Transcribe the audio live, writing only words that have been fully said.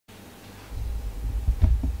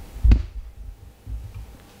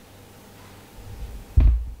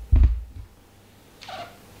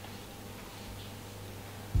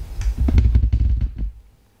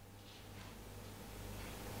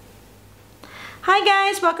Hi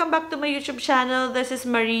guys! Welcome back to my YouTube channel. This is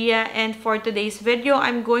Maria, and for today's video,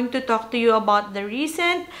 I'm going to talk to you about the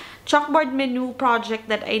recent chalkboard menu project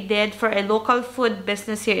that I did for a local food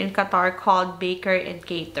business here in Qatar called Baker and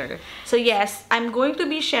Cater. So yes, I'm going to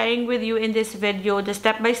be sharing with you in this video the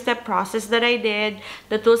step-by-step process that I did,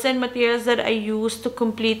 the tools and materials that I used to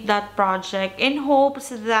complete that project, in hopes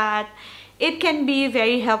that it can be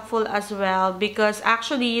very helpful as well, because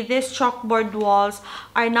actually these chalkboard walls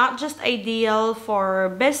are not just ideal for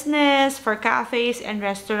business, for cafes and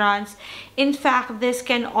restaurants. In fact, this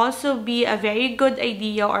can also be a very good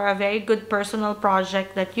idea or a very good personal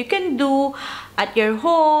project that you can do at your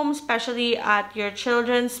home, especially at your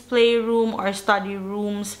children's playroom or study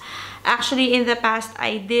rooms. Actually, in the past,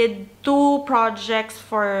 I did 2 projects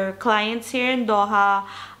for clients here in Doha,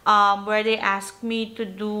 where they asked me to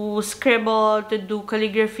do scribble, to do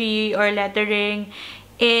calligraphy or lettering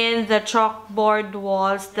in the chalkboard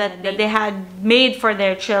walls that they had made for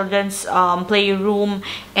their children's playroom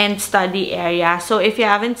and study area. So if you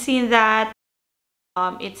haven't seen that,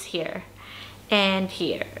 it's here and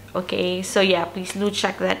here. Okay, so yeah, please do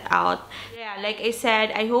check that out. Yeah, like I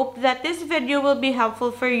said, I hope that this video will be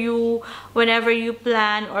helpful for you whenever you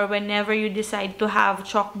plan or whenever you decide to have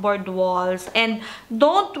chalkboard walls. And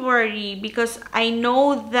don't worry, because I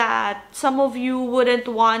know that some of you wouldn't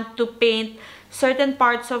want to paint certain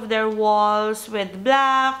parts of their walls with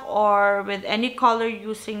black or with any color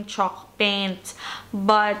using chalk paint.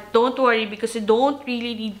 But don't worry, because you don't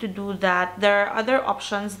really need to do that. There are other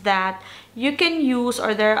options that you can use,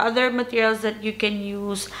 or there are other materials that you can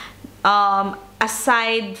use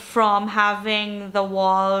aside from having the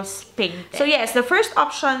walls painted. So yes, the first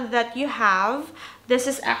option that you have, this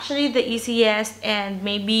is actually the easiest and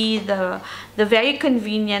maybe the very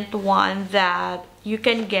convenient one that you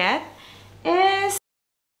can get, is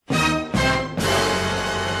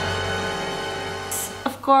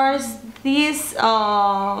of course these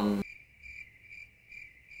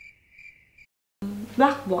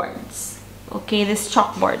blackboards. Okay, these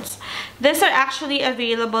chalkboards. These are actually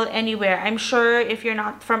available anywhere. I'm sure if you're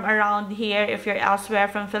not from around here, if you're elsewhere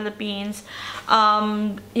from Philippines,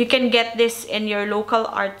 you can get this in your local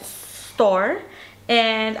art store.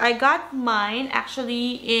 And I got mine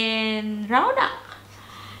actually in Raunak.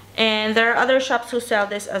 And there are other shops who sell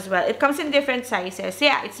this as well. It comes in different sizes.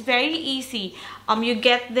 Yeah, it's very easy. You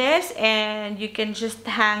get this and you can just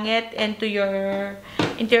hang it into your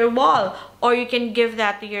wall, or you can give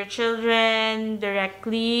that to your children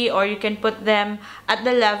directly, or you can put them at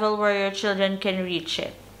the level where your children can reach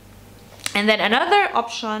it. And then another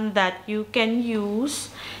option that you can use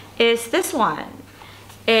is this one.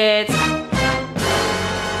 It's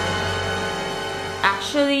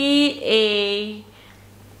actually a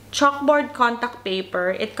chalkboard contact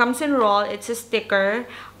paper. It comes in roll. It's a sticker.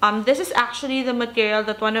 This is actually the material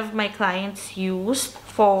that one of my clients used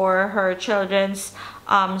for her children's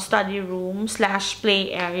study room /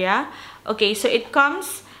 play area. Okay, so it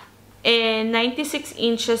comes in 96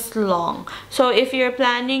 inches long. So if you're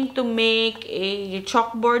planning to make a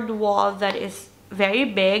chalkboard wall that is very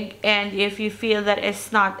big, and if you feel that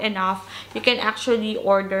it's not enough, you can actually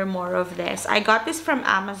order more of this. I got this from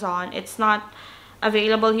Amazon. It's not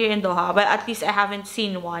available here in Doha, but at least I haven't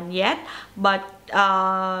seen one yet. But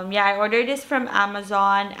yeah, I ordered this from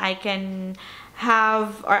Amazon. I can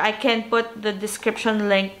put the description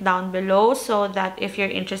link down below, so that if you're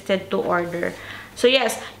interested to order. So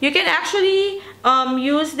yes, you can actually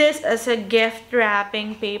use this as a gift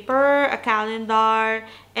wrapping paper, a calendar,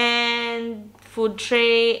 and food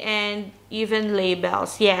tray, and even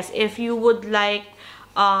labels. Yes, if you would like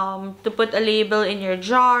to put a label in your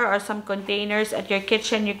jar or some containers at your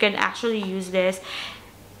kitchen, you can actually use this.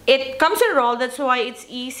 It comes in roll, that's why it's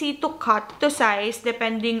easy to cut to size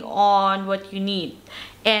depending on what you need.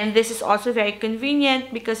 And this is also very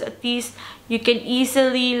convenient, because at least you can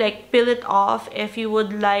easily like peel it off if you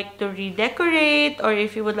would like to redecorate, or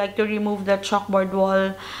if you would like to remove the chalkboard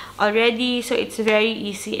wall already. So it's very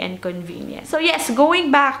easy and convenient. So yes,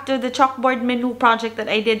 going back to the chalkboard menu project that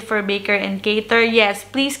I did for Baker and Cater, yes,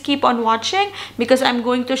 please keep on watching, because I'm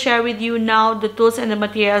going to share with you now the tools and the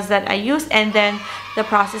materials that I used, and then the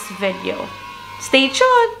process video. Stay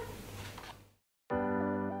tuned!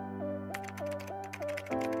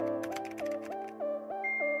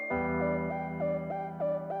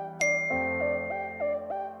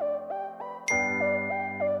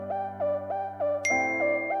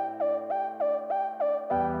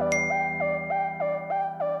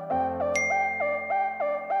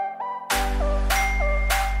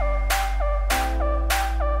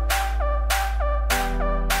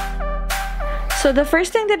 So the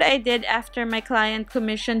first thing that I did after my client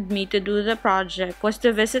commissioned me to do the project was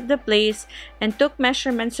to visit the place and took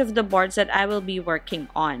measurements of the boards that I will be working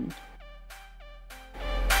on.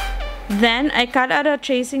 Then I cut out a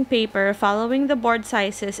tracing paper following the board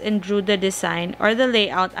sizes and drew the design or the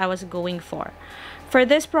layout I was going for. For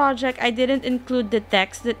this project, I didn't include the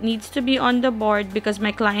text that needs to be on the board because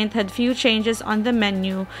my client had few changes on the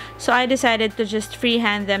menu, so I decided to just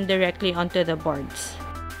freehand them directly onto the boards.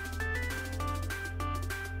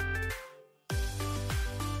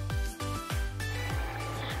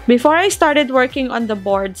 Before I started working on the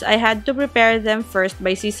boards, I had to prepare them first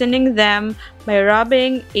by seasoning them by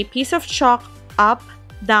rubbing a piece of chalk up,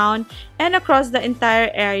 down, and across the entire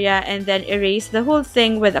area and then erase the whole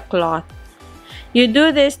thing with a cloth. You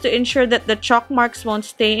do this to ensure that the chalk marks won't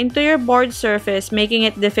stay into your board surface, making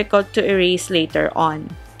it difficult to erase later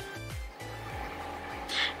on.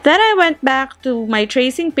 Then I went back to my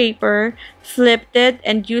tracing paper, flipped it,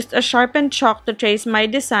 and used a sharpened chalk to trace my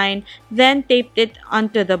design, then taped it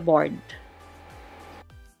onto the board.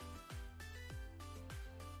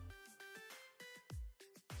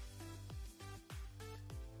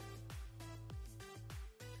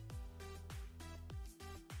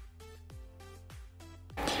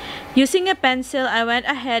 Using a pencil, I went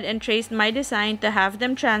ahead and traced my design to have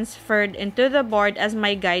them transferred into the board as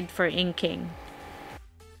my guide for inking.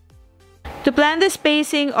 To plan the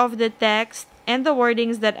spacing of the text and the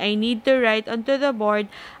wordings that I need to write onto the board,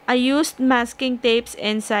 I used masking tapes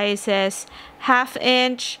in sizes 1/2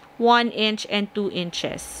 inch, 1 inch, and 2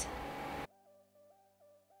 inches.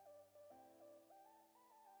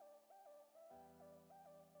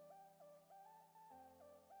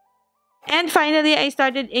 And finally, I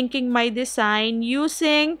started inking my design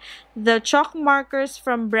using the chalk markers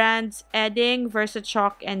from brands Edding,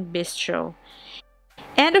 VERSACHALK, and BISTRO.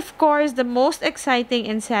 And of course, the most exciting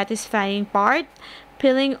and satisfying part,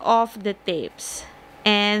 peeling off the tapes.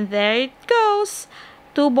 And there it goes!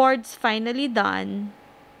 2 boards finally done.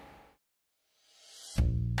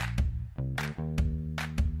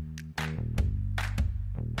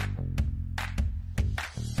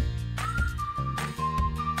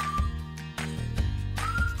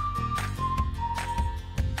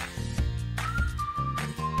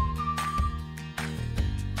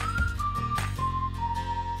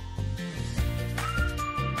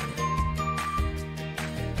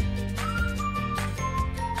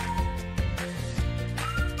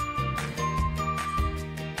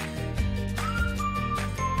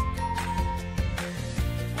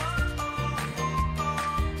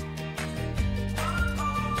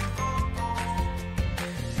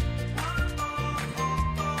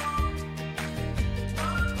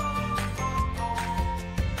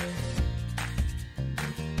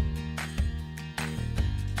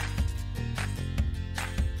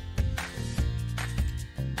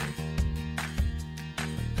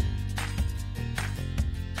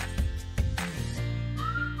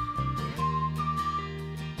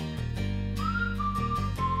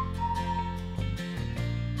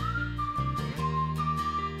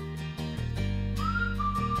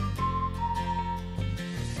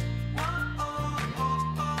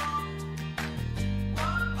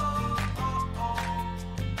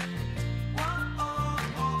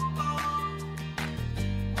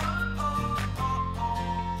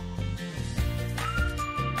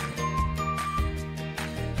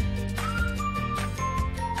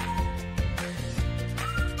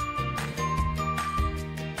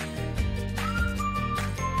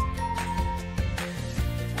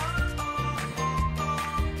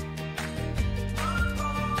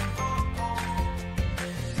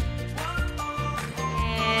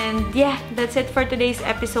 And yeah, that's it for today's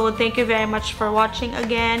episode. Thank you very much for watching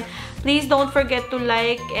again. Please don't forget to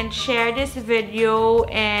like and share this video.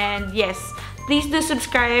 And yes, please do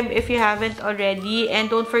subscribe if you haven't already.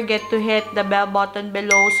 And don't forget to hit the bell button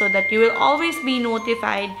below so that you will always be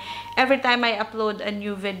notified every time I upload a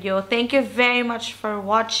new video. Thank you very much for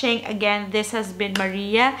watching. Again, this has been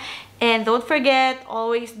Maria. And don't forget,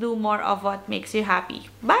 always do more of what makes you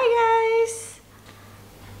happy. Bye, guys!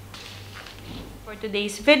 For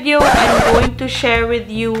today's video, I'm going to share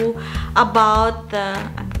with you about the...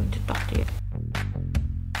 I'm going to talk to you.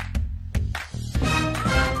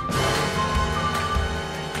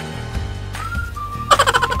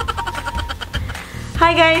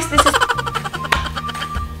 Hi guys, this is